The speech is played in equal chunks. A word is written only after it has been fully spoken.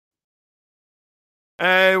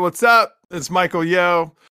Hey, what's up? It's Michael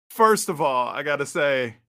Yo. First of all, I got to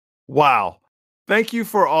say, wow. Thank you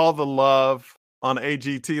for all the love on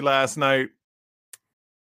AGT last night.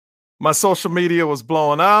 My social media was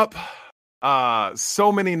blowing up.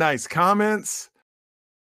 So many nice comments.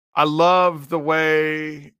 I love the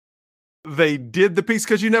way they did the piece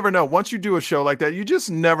because you never know. Once you do a show like that, you just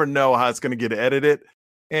never know how it's going to get edited.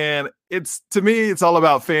 And to me, it's all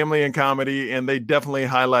about family and comedy, and they definitely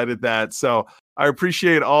highlighted that. So I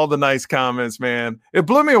appreciate all the nice comments, man. It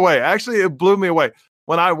blew me away. Actually, it blew me away.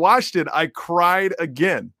 When I watched it, I cried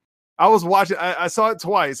again. I was watching, I saw it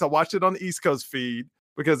twice. I watched it on the East Coast feed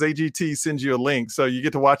because AGT sends you a link, so you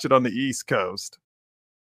get to watch it on the East Coast.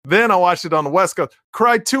 Then I watched it on the West Coast.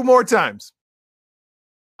 Cried 2 more times.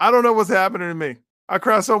 I don't know what's happening to me. I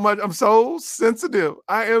cry so much. I'm so sensitive.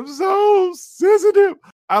 I am so sensitive.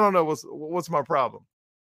 I don't know what's my problem.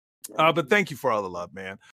 But thank you for all the love,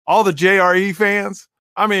 man. All the JRE fans.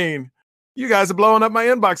 I mean, you guys are blowing up my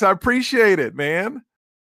inbox. I appreciate it, man.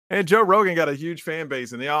 And Joe Rogan got a huge fan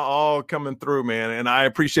base, and they all coming through, man. And I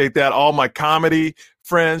appreciate that. All my comedy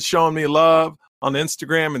friends showing me love on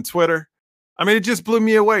Instagram and Twitter. I mean, it just blew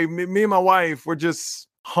me away. Me and my wife were just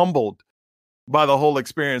humbled by the whole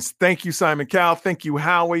experience. Thank you, Simon Cowell. Thank you,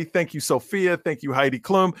 Howie. Thank you, Sophia. Thank you, Heidi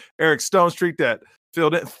Klum, Eric Stonestreet that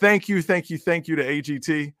filled in. Thank you to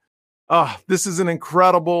AGT. This is an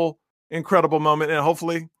incredible, incredible moment. And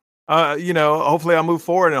hopefully, hopefully I move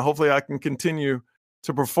forward and hopefully I can continue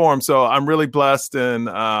to perform. So I'm really blessed and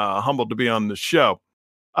humbled to be on the show.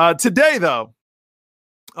 Today, though,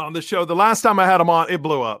 on the show, the last time I had him on, it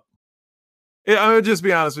blew up. I'll just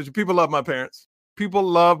be honest with you. People love my parents. People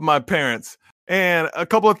love my parents. And a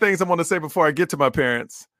couple of things I want to say before I get to my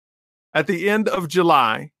parents. At the end of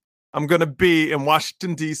July, I'm going to be in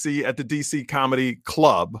Washington, D.C. at the D.C. Comedy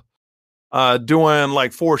Club doing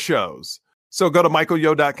like 4 shows. So go to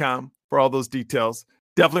michaelyo.com for all those details.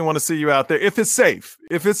 Definitely want to see you out there. If it's safe,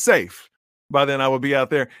 by then I will be out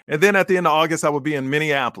there. And then at the end of August, I will be in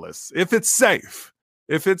Minneapolis. If it's safe,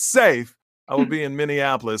 I will be in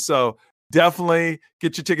Minneapolis. So definitely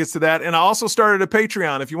get your tickets to that. And I also started a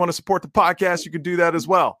Patreon. If you want to support the podcast, you can do that as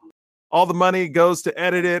well. All the money goes to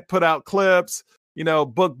edit it, put out clips,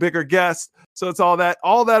 book bigger guests. So it's all that.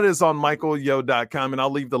 All that is on michaelyo.com, and I'll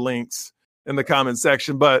leave the links in the comment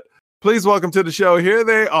section. But please welcome to the show. Here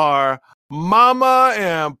they are, Mama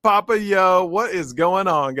and Papa Yo. What is going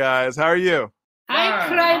on, guys? How are you? Hi,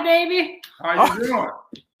 cry baby. How you doing?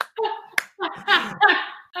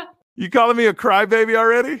 You calling me a crybaby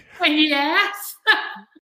already? Yes.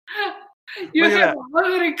 You have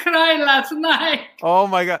already cried last night. Oh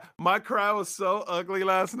my God. My cry was so ugly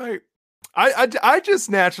last night. I just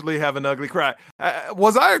naturally have an ugly cry.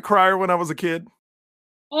 Was I a crier when I was a kid?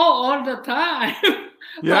 Oh, all the time.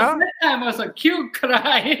 Yeah? But that time was a cute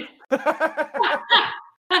cry.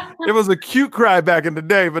 It was a cute cry back in the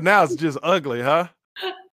day, but now it's just ugly, huh?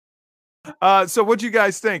 So what'd you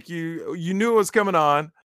guys think? You knew it was coming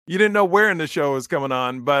on. You didn't know where in the show it was coming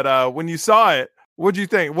on, but when you saw it, what'd you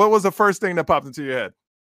think? What was the first thing that popped into your head?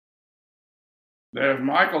 There's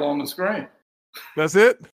Michael on the screen. That's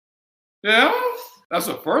it? Yeah, that's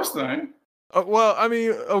the first thing. Well, I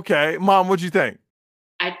mean, okay. Mom, what'd you think?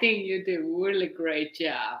 I think you did a really great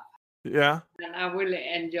job. Yeah? And I really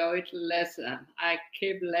enjoyed the lesson. I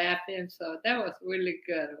keep laughing, so that was really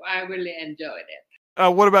good. I really enjoyed it.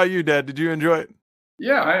 What about you, Dad? Did you enjoy it?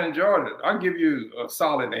 Yeah, I enjoyed it. I'll give you a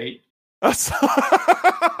solid 8.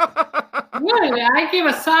 Really? I give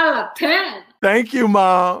a solid 10. Thank you,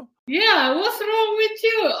 Mom. Yeah, what's wrong with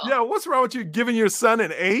you? Yeah, what's wrong with you giving your son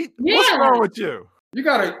an 8? Yeah. What's wrong with you? You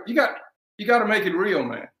gotta make it real,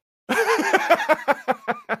 man.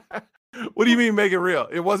 What do you mean make it real?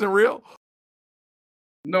 It wasn't real?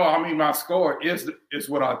 No, I mean my score is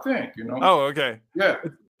what I think, Oh, okay. Yeah.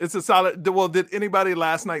 It's a solid. Well, did anybody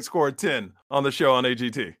last night score a 10 on the show on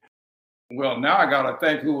AGT? Well, now I gotta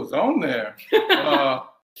think who was on there.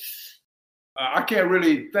 I can't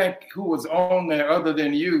really think who was on there other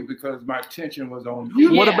than you because my attention was on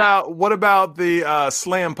you. Yeah. What about the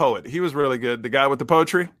slam poet? He was really good. The guy with the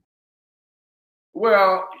poetry.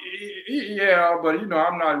 Well, yeah, but I'm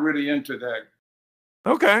not really into that.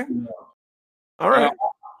 Okay. All right.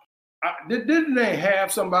 Didn't they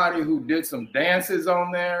have somebody who did some dances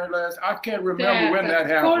on there last? I can't remember when that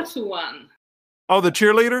happened. First one. Oh, the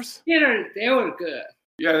cheerleaders? Yeah, they were good.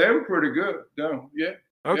 Yeah, they were pretty good. Yeah.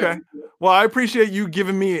 Okay. Yeah. Well, I appreciate you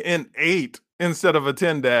giving me an 8 instead of a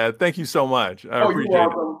 10, Dad. Thank you so much. I appreciate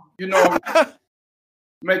it.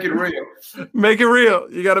 Make it real. Make it real.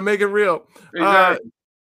 You got to make it real. Exactly.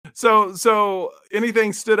 So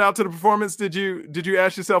anything stood out to the performance? Did you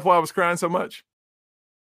ask yourself why I was crying so much?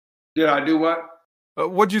 Did I do what?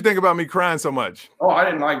 What'd you think about me crying so much? Oh, I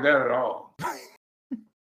didn't like that at all.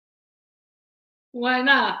 Why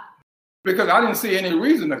not? Because I didn't see any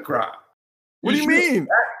reason to cry. What do you mean?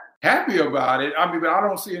 Happy about it. I mean, but I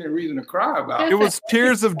don't see any reason to cry about it. It was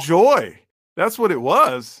tears of joy. That's what it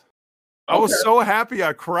was. I was so happy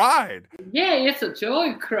I cried. Yeah, it's a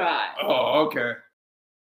joy cry. Oh, okay.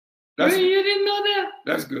 You didn't know that?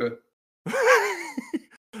 That's good.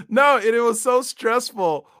 No, it was so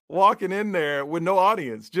stressful walking in there with no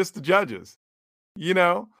audience, just the judges. You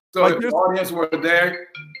know? So like if the audience were there,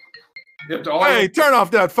 hey, turn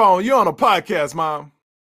off that phone. You're on a podcast, Mom.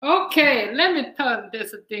 Okay, let me turn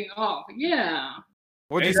this thing off. Yeah.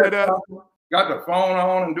 What'd you say, Dad? Got the phone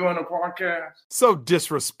on and doing a podcast? So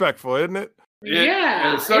disrespectful, isn't it?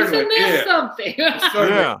 Yeah. Isn't that something?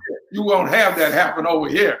 Yeah. You won't have that happen over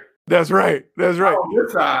here. That's right. That's right. On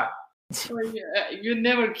this side. You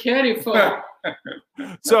never carry phone.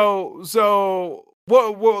 So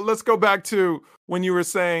well, let's go back to when you were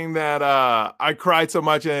saying that I cried so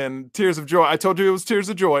much and tears of joy. I told you it was tears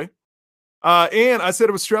of joy. And I said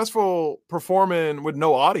it was stressful performing with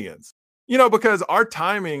no audience, you know, because our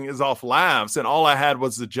timing is off laughs and all I had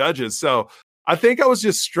was the judges. So I think I was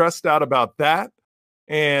just stressed out about that.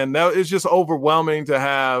 And that it's just overwhelming to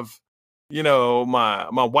have, you know, my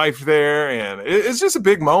wife there. And it's just a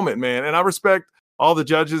big moment, man. And I respect all the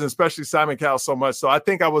judges, especially Simon Cowell, so much. So I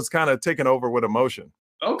think I was kind of taken over with emotion.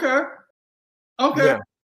 Okay.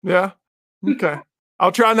 Yeah. Okay.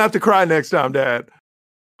 I'll try not to cry next time, Dad.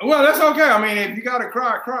 Well, that's okay. I mean, if you got to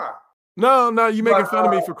cry, cry. No, you making fun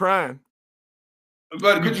of me for crying.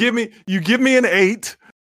 But you give me an 8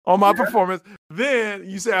 on my performance. Then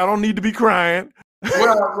you say I don't need to be crying.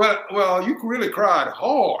 Well, you really cried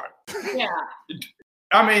hard. Yeah.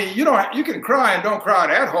 I mean, you can cry and don't cry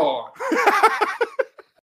that hard.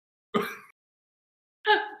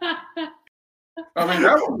 I mean,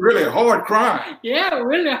 that was really hard crying. Yeah,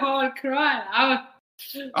 really hard crying.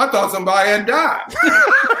 I thought somebody had died.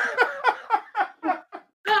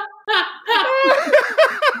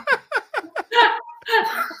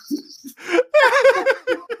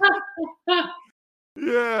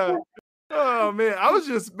 Yeah. Oh man,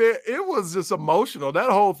 it was just emotional. That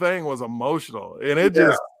whole thing was emotional. And it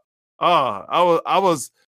just I was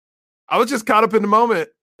just caught up in the moment.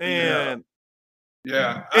 And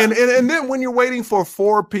yeah. And then when you're waiting for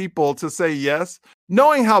 4 people to say yes,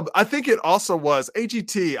 knowing how I think it also was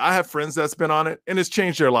AGT, I have friends that's been on it and it's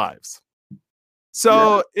changed their lives.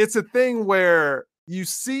 So it's a thing where you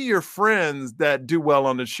see your friends that do well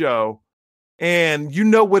on the show and you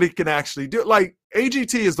know what it can actually do. Like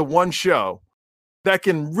AGT is the one show that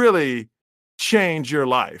can really change your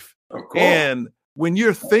life. Of course. And when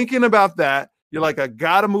you're thinking about that, you're like, I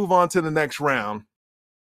got to move on to the next round.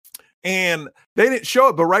 And they didn't show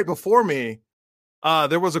it, but right before me,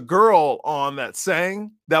 there was a girl on that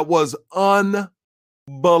sang that was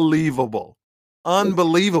unbelievable.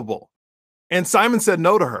 And Simon said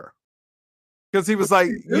no to her because he was like,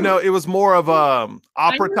 you know, it was more of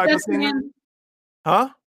opera type of singer. Huh?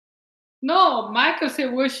 No, Michael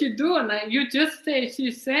said, what's she doing? You just said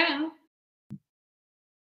she sang.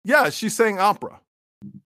 Yeah, she sang opera.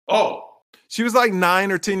 Oh. She was like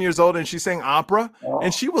 9 or 10 years old and she sang opera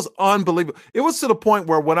and she was unbelievable. It was to the point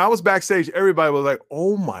where when I was backstage, everybody was like,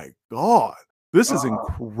 oh my God, this is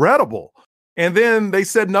incredible. And then they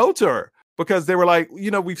said no to her because they were like,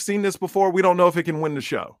 you know, we've seen this before. We don't know if it can win the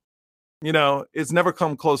show. You know, it's never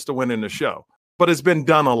come close to winning the show, but it's been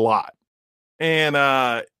done a lot. And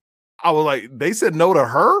I was like, they said no to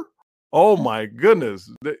her? Oh my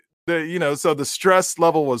goodness. You know, so the stress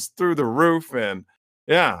level was through the roof and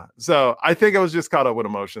yeah, so I think I was just caught up with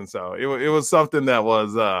emotion. So it was something that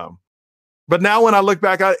was, but now when I look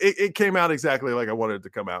back, it came out exactly like I wanted it to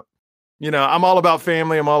come out. You know, I'm all about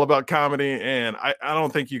family. I'm all about comedy. And I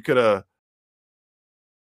don't think you could have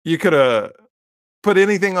put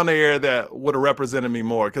anything on the air that would have represented me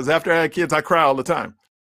more. Because after I had kids, I cry all the time.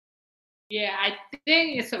 Yeah, I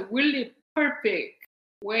think it's a really perfect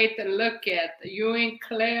way to look at you and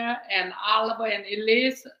Claire and Oliver and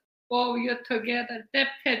Elise. All you together, that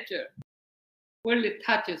picture really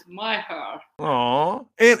touches my heart. Aw.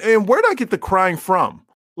 And where'd I get the crying from?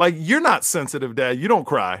 Like, you're not sensitive, Dad. You don't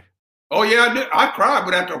cry. Oh, yeah, I do. I cry,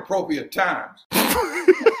 but at the appropriate times.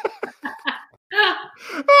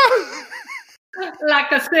 Like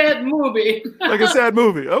a sad movie. Like a sad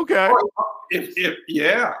movie. Okay.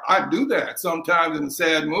 Yeah, I do that sometimes in a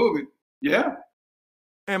sad movie. Yeah.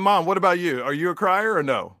 And Mom, what about you? Are you a crier or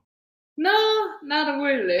no? No, not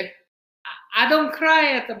really. I don't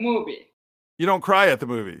cry at the movie. You don't cry at the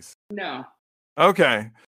movies? No. Okay.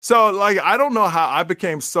 So, like, I don't know how I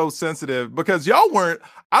became so sensitive because y'all weren't.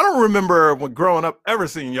 I don't remember when growing up ever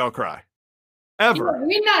seeing y'all cry. Ever.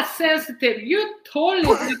 We're not sensitive. You're totally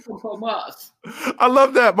different from us. I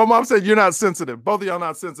love that. My mom said you're not sensitive. Both of y'all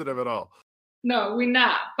not sensitive at all. No, we're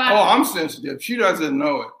not. But Oh, I'm sensitive. She doesn't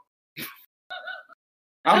know it.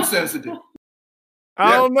 I'm sensitive.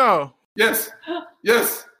 I don't know. Yes.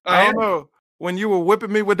 Yes. I don't know. When you were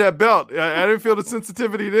whipping me with that belt, I didn't feel the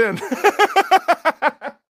sensitivity then.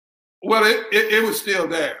 Well, it was still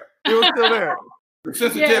there. It was still there. The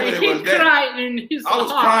sensitivity was there. I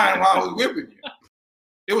was crying while I was whipping you.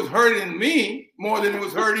 It was hurting me more than it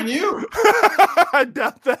was hurting you. I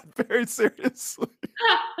doubt that very seriously.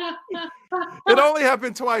 It only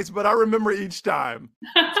happened twice, but I remember each time.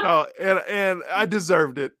 So, and I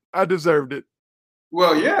deserved it. I deserved it.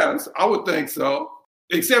 Well, yes, I would think so.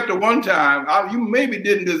 Except the one time, you maybe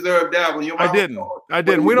didn't deserve that one. I didn't.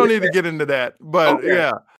 We don't need to get into that. But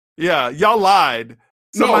okay. Yeah, y'all lied.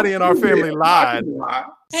 Somebody in our family lied.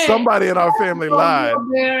 Somebody in our family lied.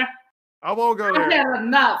 I won't go there. I had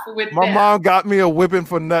enough with My mom got me a whipping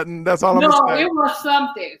for nothing. That's all I'm saying. No, it was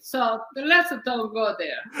something. So let's don't go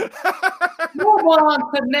there. Move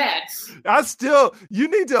on to next. You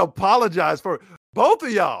need to apologize for both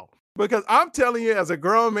of y'all. Because I'm telling you, as a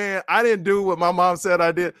grown man, I didn't do what my mom said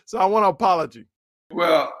I did. So I want an apology.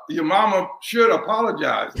 Well, your mama should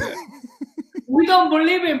apologize then. We don't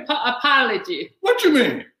believe in apology. What you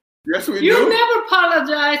mean? Yes, we do. You never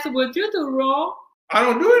apologize. What you do wrong? I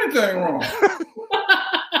don't do anything wrong.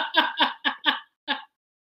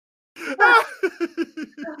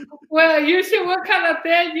 Well, you see what kind of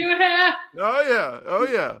thing you have? Oh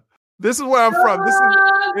yeah. This is where I'm from. This is,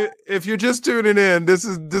 if you're just tuning in, this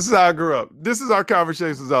is how I grew up. This is our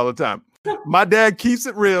conversations all the time. My dad keeps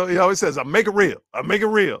it real. He always says, "I make it real. I make it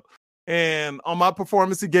real." And on my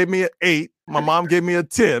performance, he gave me an 8. My mom gave me a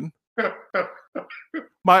 10.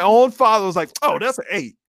 My own father was like, "Oh, that's an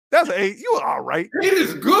 8. That's an 8. You were all right. 8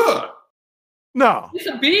 is good." No, it's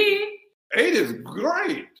a B. 8 is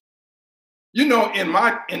great. You know, in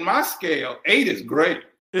my scale, 8 is great.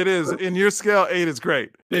 It is. In your scale, 8 is great.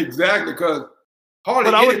 Exactly, because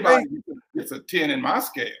hardly anybody gets a 10 in my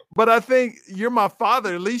scale. But I think you're my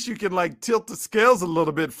father. At least you can like tilt the scales a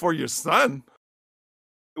little bit for your son.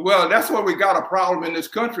 Well, that's why we got a problem in this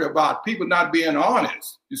country about people not being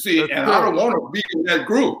honest. You see, That's and true. I don't want to be in that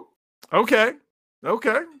group. Okay. So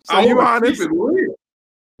I you wanna honest. keep it real.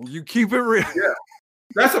 You keep it real. Yeah.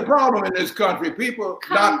 That's a problem in this country. People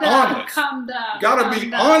not honest. Calm down. Gotta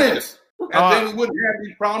be honest. And then we wouldn't have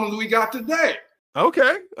these problems we got today.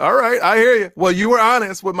 Okay. All right. I hear you. Well, you were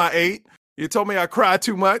honest with my 8. You told me I cried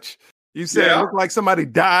too much. You said it looked like somebody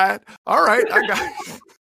died. All right. I got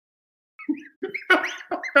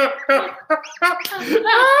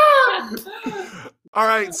All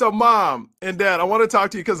right. So, Mom and Dad, I want to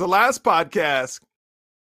talk to you because the last podcast,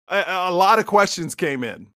 a lot of questions came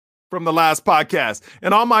in from the last podcast.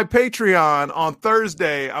 And on my Patreon on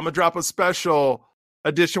Thursday, I'm going to drop a special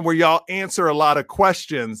edition where y'all answer a lot of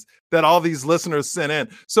questions that all these listeners sent in.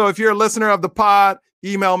 So if you're a listener of the pod,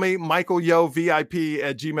 email me,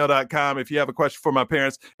 michaelyovip@gmail.com if you have a question for my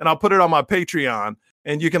parents, and I'll put it on my Patreon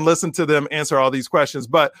and you can listen to them answer all these questions.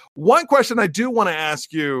 But one question I do want to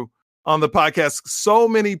ask you on the podcast, so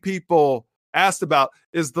many people asked about,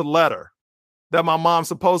 is the letter that my mom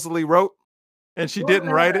supposedly wrote and she didn't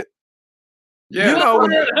write it. Yeah. You know,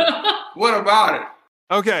 what about it?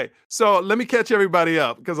 Okay, so let me catch everybody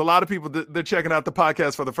up because a lot of people, they're checking out the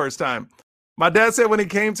podcast for the first time. My dad said when he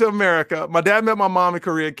came to America, my dad met my mom in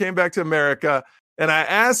Korea, came back to America, and I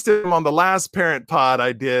asked him on the last parent pod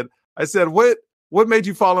I did, I said, what made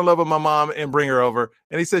you fall in love with my mom and bring her over?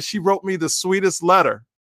 And he said, she wrote me the sweetest letter.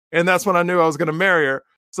 And that's when I knew I was going to marry her.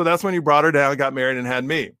 So that's when you brought her down, got married, and had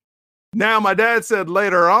me. Now, my dad said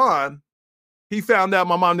later on, he found out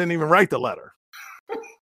my mom didn't even write the letter.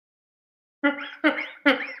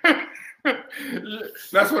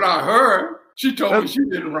 That's what I heard. She told me she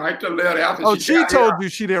didn't write the letter after she told you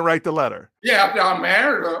she didn't write the letter. Yeah, after I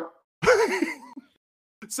married her.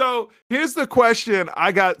 So here's the question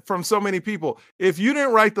I got from so many people. If you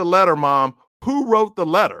didn't write the letter, Mom, who wrote the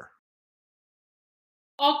letter?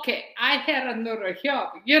 Okay, I had another help.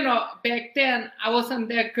 You know, back then I wasn't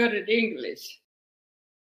that good at English.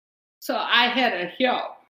 So I had a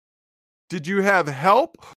help. Did you have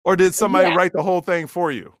help or did somebody write the whole thing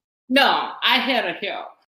for you? No, I had a help.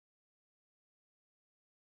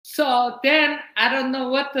 So then I don't know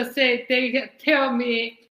what to say. They tell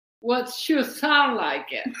me what should sound like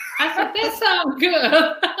it. I said, that sounds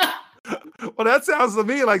good. Well, that sounds to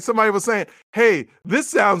me like somebody was saying, hey, this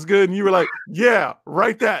sounds good. And you were like, yeah,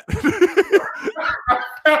 write that.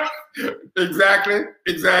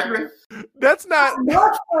 Exactly. That's not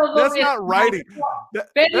writing.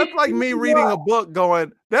 That's like me reading a book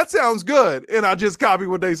going, that sounds good. And I just copy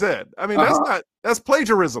what they said. I mean, that's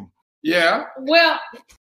plagiarism. Yeah. Well,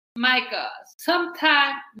 Micah,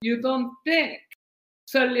 sometimes you don't think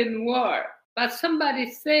certain word, but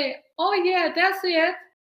somebody say, oh yeah, that's it.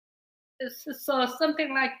 So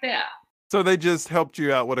something like that. So they just helped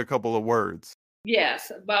you out with a couple of words.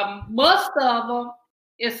 Yes, but most of them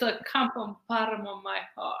is a come from bottom of my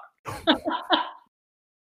heart.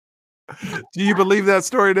 Do you believe that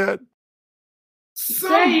story, Dad?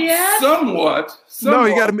 Somewhat. No,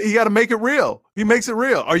 you gotta make it real. He makes it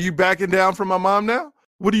real. Are you backing down from my mom now?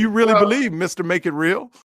 What do you really believe, Mr. Make It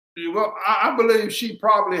Real? Well, I believe she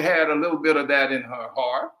probably had a little bit of that in her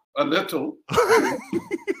heart, a little.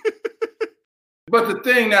 But the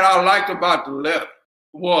thing that I liked about the letter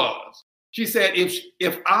was, she said,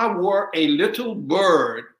 if I were a little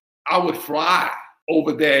bird, I would fly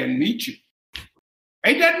over there and meet you.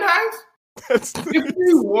 Ain't that nice? If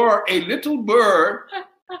you were a little bird,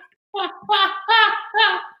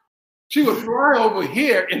 she would fly over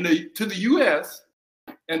here to the U.S.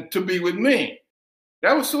 and to be with me.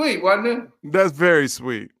 That was sweet, wasn't it? That's very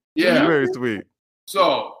sweet. Yeah. That's very sweet.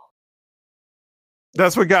 So.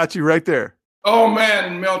 That's what got you right there. Oh,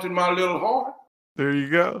 man, it melted my little heart. There you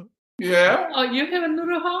go. Yeah. Oh, you have a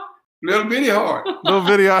little heart? Little bitty heart. Little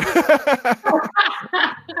bitty heart.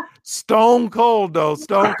 Stone cold, though.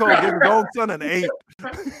 Stone cold. Give his own son an 8.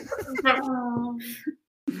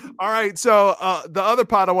 All right. So the other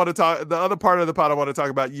part of the pot I want to talk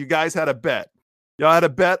about, you guys had a bet. Y'all had a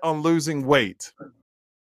bet on losing weight.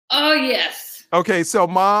 Oh, yes. Okay. So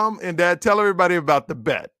Mom and Dad, tell everybody about the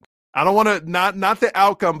bet. I don't want to, not the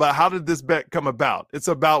outcome, but how did this bet come about? It's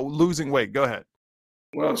about losing weight. Go ahead.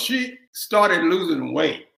 Well, she started losing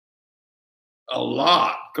weight a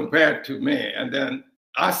lot compared to me. And then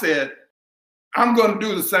I said, I'm going to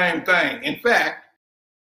do the same thing. In fact,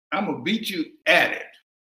 I'm going to beat you at it.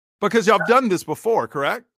 Because y'all done this before,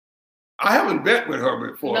 correct? I haven't bet with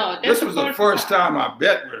her before. No, this was the first time I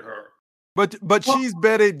bet with her. But she's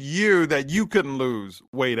betted you that you couldn't lose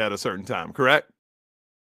weight at a certain time, correct?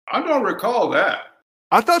 I don't recall that.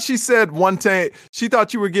 I thought she said one time she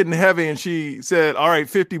thought you were getting heavy and she said, all right,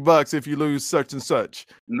 $50 if you lose such and such.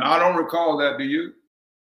 No, I don't recall that. Do you?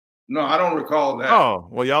 No, I don't recall that. Oh,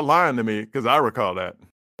 well, y'all lying to me because I recall that.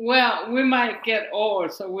 Well, we might get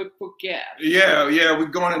old, so we forget. Yeah, we're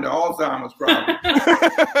going into Alzheimer's probably.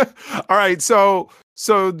 All right, so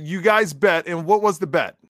you guys bet, and what was the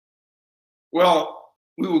bet? Well,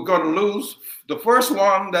 we were going to lose. The first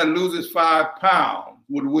one that loses 5 pounds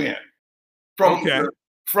would win from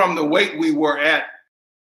the weight we were at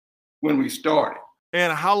when we started.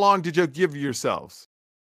 And how long did you give yourselves?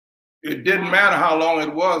 It didn't matter how long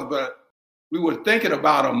it was, but we were thinking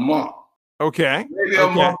about a month. Okay. Maybe a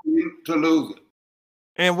month to lose it.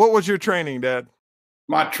 And what was your training, Dad?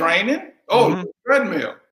 My training? Oh,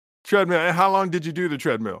 treadmill. Treadmill. And how long did you do the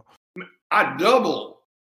treadmill? I doubled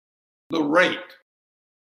the rate.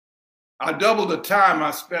 I doubled the time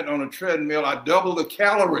I spent on the treadmill. I doubled the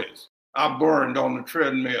calories I burned on the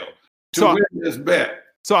treadmill to win this bet.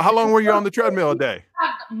 So how long were you on the treadmill a day?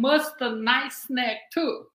 Must a nice snack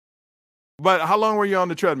too. But how long were you on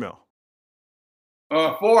the treadmill?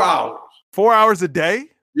 4 hours. 4 hours a day?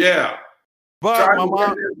 Yeah. But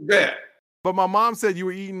my mom said you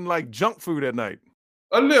were eating like junk food at night.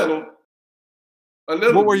 A little.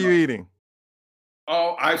 What were you eating?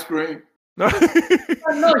 Oh, ice cream. No,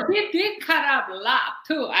 he did cut out a lot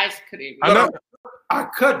too, ice cream. I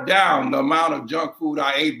cut down the amount of junk food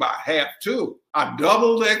I ate by half too. I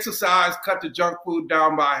doubled the exercise, cut the junk food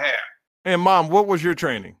down by half. And Mom, what was your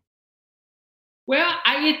training? Well,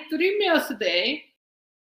 I eat 3 meals a day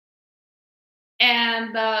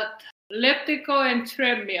and elliptical and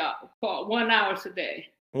treadmill for 1 hour a day.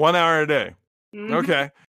 1 hour a day. Mm-hmm. Okay.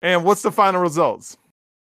 And what's the final results?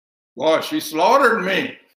 Boy, she slaughtered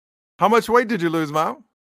me. How much weight did you lose, Mom?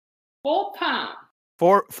 4 pounds.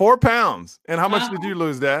 4 pounds. And how much did you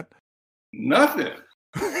lose, Dad? Nothing.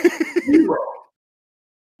 Zero.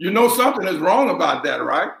 You know something is wrong about that,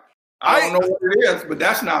 right? I don't know what it is, but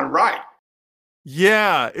that's not right.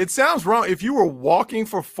 Yeah, it sounds wrong. If you were walking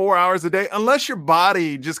for 4 hours a day, unless your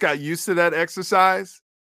body just got used to that exercise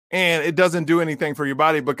and it doesn't do anything for your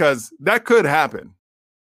body, because that could happen.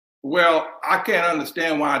 Well, I can't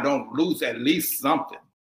understand why I don't lose at least something.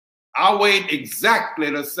 I weighed exactly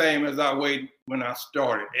the same as I weighed when I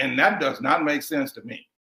started, and that does not make sense to me.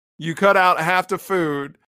 You cut out half the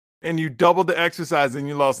food and you doubled the exercise and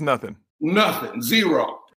you lost nothing. Nothing.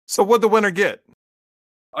 Zero. So what'd the winner get?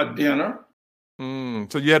 A dinner.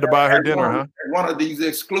 So you had to buy her At dinner, huh? one of these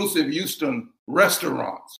exclusive Houston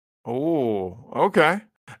restaurants. Oh, okay.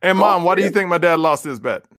 And Mom, why do you think my dad lost his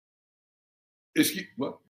bet? Excuse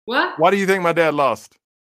what? What? Why do you think my dad lost?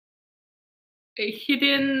 He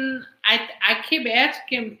didn't. I keep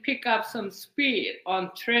asking him pick up some speed on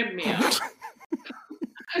treadmill.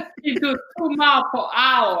 He do 2 miles per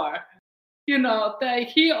hour. You know that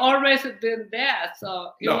he always did that.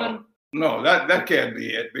 So No, that can't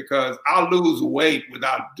be it, because I'll lose weight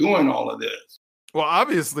without doing all of this. Well,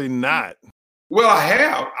 obviously not. Well, I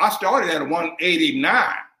have. I started at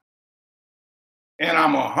 189, and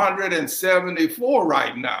I'm 174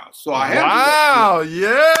 right now. So I have. Wow,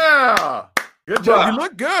 yeah. Good job. You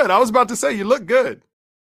look good. I was about to say you look good.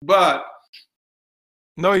 But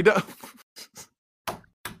no, he doesn't.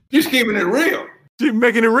 He's keeping it real. Keep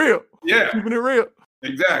making it real. Yeah. Keeping it real.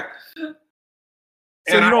 Exactly.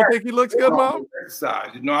 So you don't think he looks good, Mom? Exercise.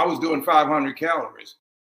 You know, I was doing 500 calories.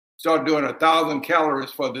 Started doing 1,000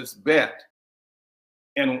 calories for this bet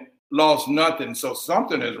and lost nothing. So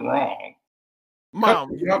something is wrong. Mom.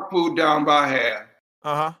 Cut junk food down by half.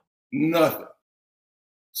 Uh-huh. Nothing.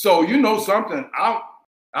 So you know something, I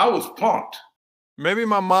was pumped. Maybe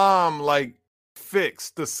my mom like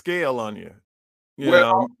fixed the scale on you. You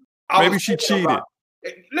well, know, maybe she cheated.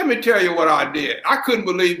 Let me tell you what I did. I couldn't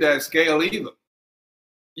believe that scale either.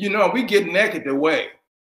 You know, we get naked away.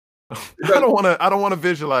 I don't want to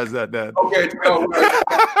visualize that, Dad. Okay, no,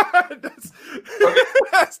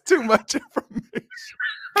 that's too much information.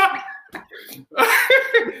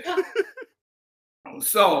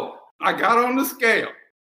 So I got on the scale,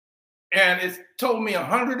 and it told me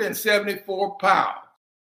 174 pounds.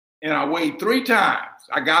 And I weighed 3 times.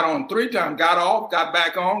 I got on 3 times, got off, got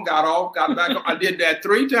back on, got off, got back on. I did that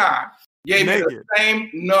 3 times, gave me the same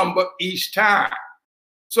number each time.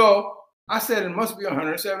 So I said, it must be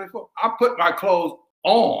 174. I put my clothes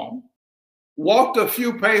on, walked a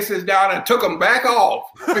few paces down and took them back off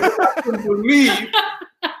because I couldn't believe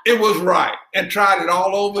it was right, and tried it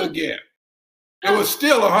all over again. It was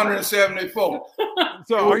still 174.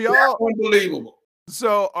 So are y'all unbelievable?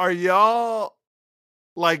 So are y'all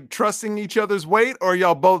like trusting each other's weight, or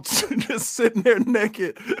y'all both just sitting there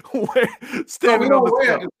naked, standing on the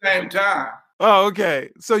scale at the same time? Oh,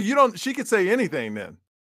 okay. So she could say anything then.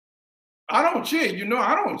 I don't cheat. You know,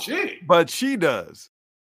 I don't cheat. But she does.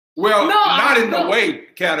 Well, not in the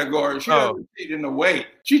weight category. She doesn't cheat in the weight.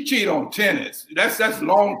 She cheat on tennis. That's a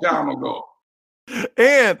long time ago.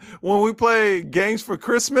 And when we play games for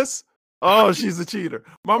Christmas, she's a cheater.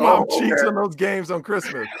 My mom cheats on those games on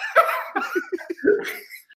Christmas.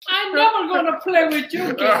 I'm never gonna play with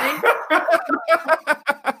you, Gary.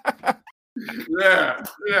 Yeah.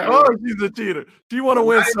 Oh, she's a cheater. She want to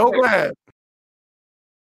win so bad.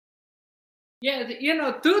 Yeah, you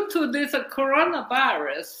know, due to this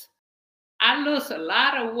coronavirus, I lose a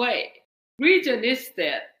lot of weight. Reason is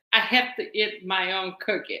that I have to eat my own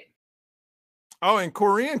cooking. Oh, and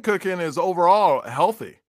Korean cooking is overall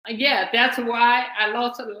healthy. Yeah, that's why I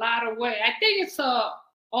lost a lot of weight. I think it's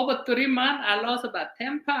over 3 months, I lost about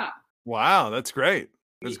 10 pounds. Wow, that's great.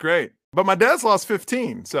 That's great. But my dad's lost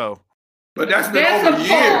 15, so. But that's been over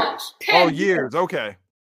years. Oh, years. Okay.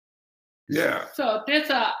 Yeah. So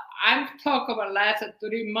I'm talking about last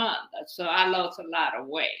 3 months. So I lost a lot of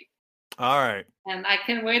weight. All right. And I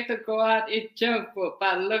can't wait to go out and eat junk food,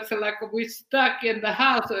 but it looks like we're stuck in the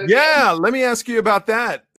house again. Yeah, let me ask you about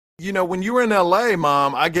that. You know, when you were in LA,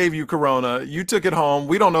 Mom, I gave you Corona. You took it home.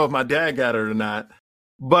 We don't know if my dad got it or not.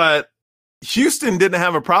 But Houston didn't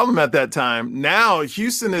have a problem at that time. Now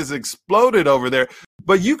Houston has exploded over there.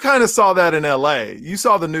 But you kind of saw that in LA. You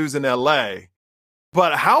saw the news in LA.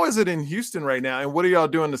 But how is it in Houston right now? And what are y'all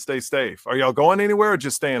doing to stay safe? Are y'all going anywhere or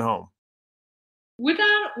just staying home? We're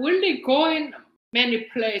not really going many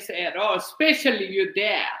places at all, especially you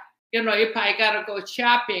there. You know, if I gotta go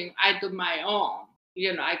shopping, I do my own.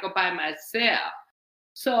 You know, I go by myself.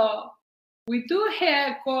 So we do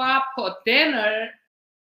go out for dinner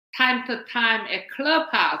time to time at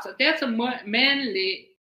clubhouse. That's mainly,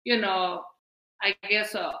 you know, I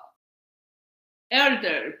guess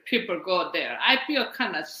elder people go there. I feel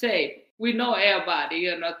kind of safe. We know everybody,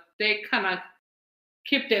 you know, they kind of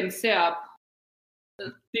keep themselves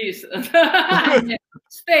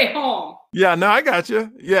stay home. Yeah, no, I got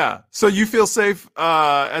you. Yeah. So you feel safe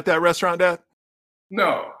at that restaurant, Dad?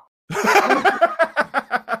 No. I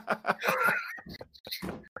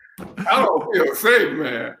don't feel safe,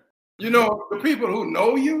 man. You know, the people who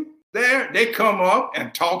know you there, they come up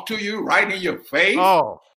and talk to you right in your face.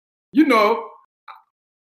 Oh. You know,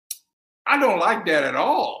 I don't like that at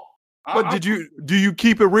all. But do you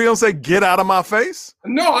keep it real and say, get out of my face?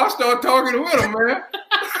 No, I start talking with him, man.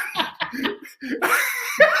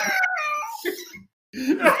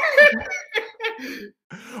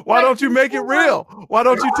 Why don't you make it real? Why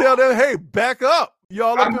don't you tell them, hey, back up?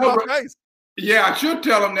 Y'all up in my face. Yeah, I should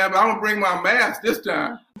tell them that, but I'm going to bring my mask this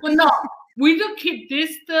time. Well, no, we don't keep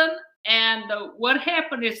distance. And what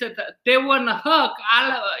happened is that they want to hug.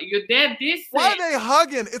 Your dad distance. Why are they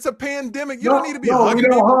hugging? It's a pandemic. You don't need to be hugging. We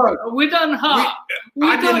don't hug. We don't hug.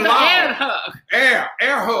 We don't air hug. Air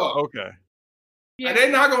hug. Okay. Yeah. And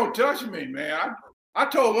they're not going to touch me, man. I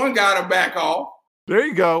told one guy to back off. There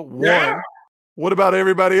you go. One. Yeah. What about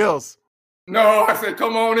everybody else? No, I said,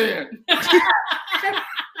 come on in.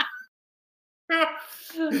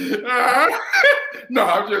 No,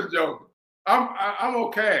 I'm just joking. I'm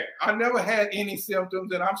okay. I never had any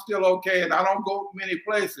symptoms, and I'm still okay. And I don't go many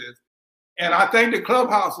places. And I think the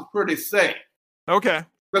clubhouse is pretty safe. Okay.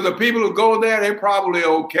 Because the people who go there, they're probably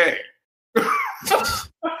okay.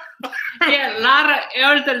 Yeah, a lot of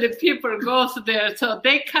elderly people goes there, so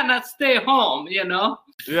they cannot stay home, you know?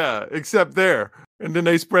 Yeah, except there. And then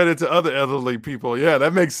they spread it to other elderly people. Yeah,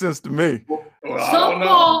 that makes sense to me. Well, So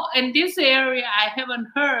far, in this area, I haven't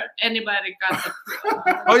heard anybody got the flu.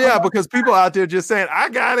 Oh, yeah, because people out there just saying, I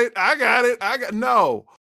got it. No.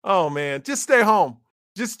 Oh, man, just stay home.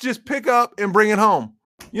 Just pick up and bring it home.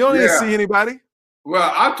 You don't need to see anybody.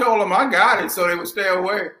 Well, I told them I got it so they would stay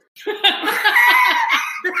away.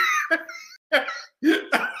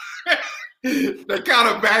 They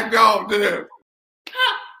kind of backed off there.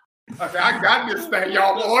 I said, I got this thing.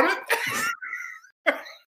 Y'all want it?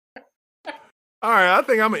 All right, I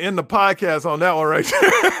think I'm going to end the podcast on that one right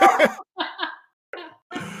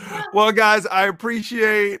there. Well, guys, I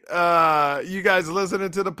appreciate you guys listening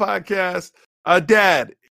to the podcast.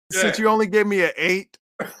 Dad, since you only gave me an 8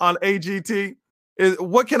 on AGT,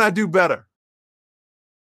 what can I do better?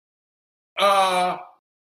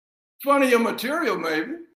 Funnier material,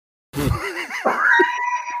 maybe.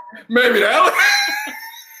 Maybe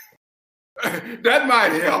that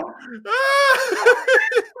might help.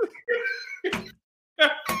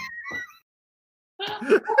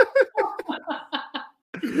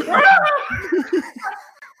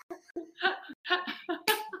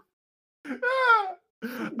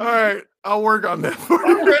 All right, I'll work on that for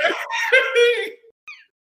you.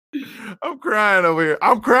 I'm crying over here.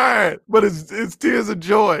 I'm crying, but it's tears of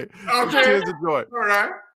joy. Okay. It's tears of joy. All right.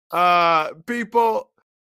 People,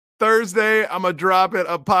 Thursday, I'm going to drop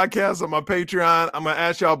a podcast on my Patreon. I'm going to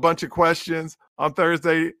ask y'all a bunch of questions on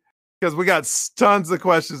Thursday because we got tons of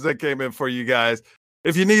questions that came in for you guys.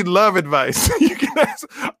 If you need love advice, you can ask.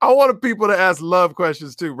 I want people to ask love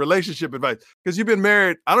questions too, relationship advice, because you've been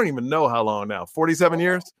married, I don't even know how long now, 47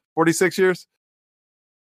 years, 46 years?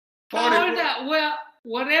 Well,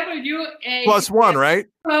 whatever you age. Plus one, right?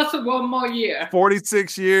 Plus 1 more year.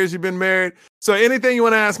 46 years you've been married. So anything you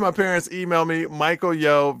want to ask my parents, email me,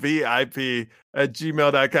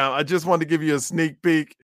 michaelyovip@gmail.com. I just wanted to give you a sneak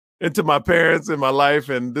peek into my parents and my life,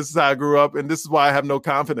 and this is how I grew up, and this is why I have no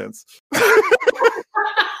confidence.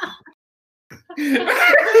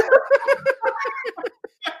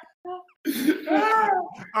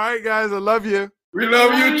 All right, guys, I love you. We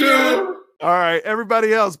love you too. All right,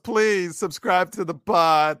 everybody else, please subscribe to the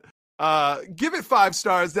pod. Give it 5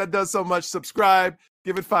 stars. That does so much. Subscribe,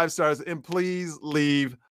 give it 5 stars, and please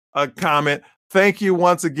leave a comment. Thank you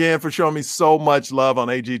once again for showing me so much love on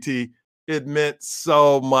AGT. It meant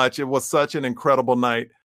so much. It was such an incredible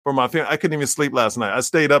night for my family. I couldn't even sleep last night. I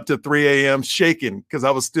stayed up to 3 a.m. shaking because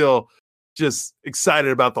I was still just excited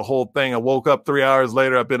about the whole thing. I woke up 3 hours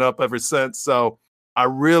later. I've been up ever since. So I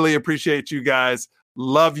really appreciate you guys.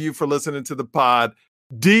 Love you for listening to the pod.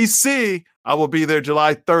 DC, I will be there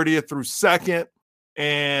July 30th through 2nd,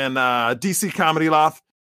 and DC Comedy Loft.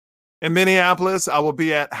 In Minneapolis, I will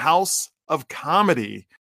be at House of Comedy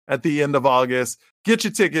at the end of August. Get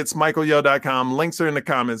your tickets, michaelyo.com. Links are in the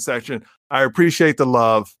comments section. I appreciate the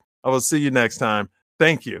love. I will see you next time.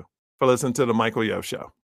 Thank you for listening to The Michael Yo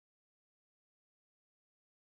Show.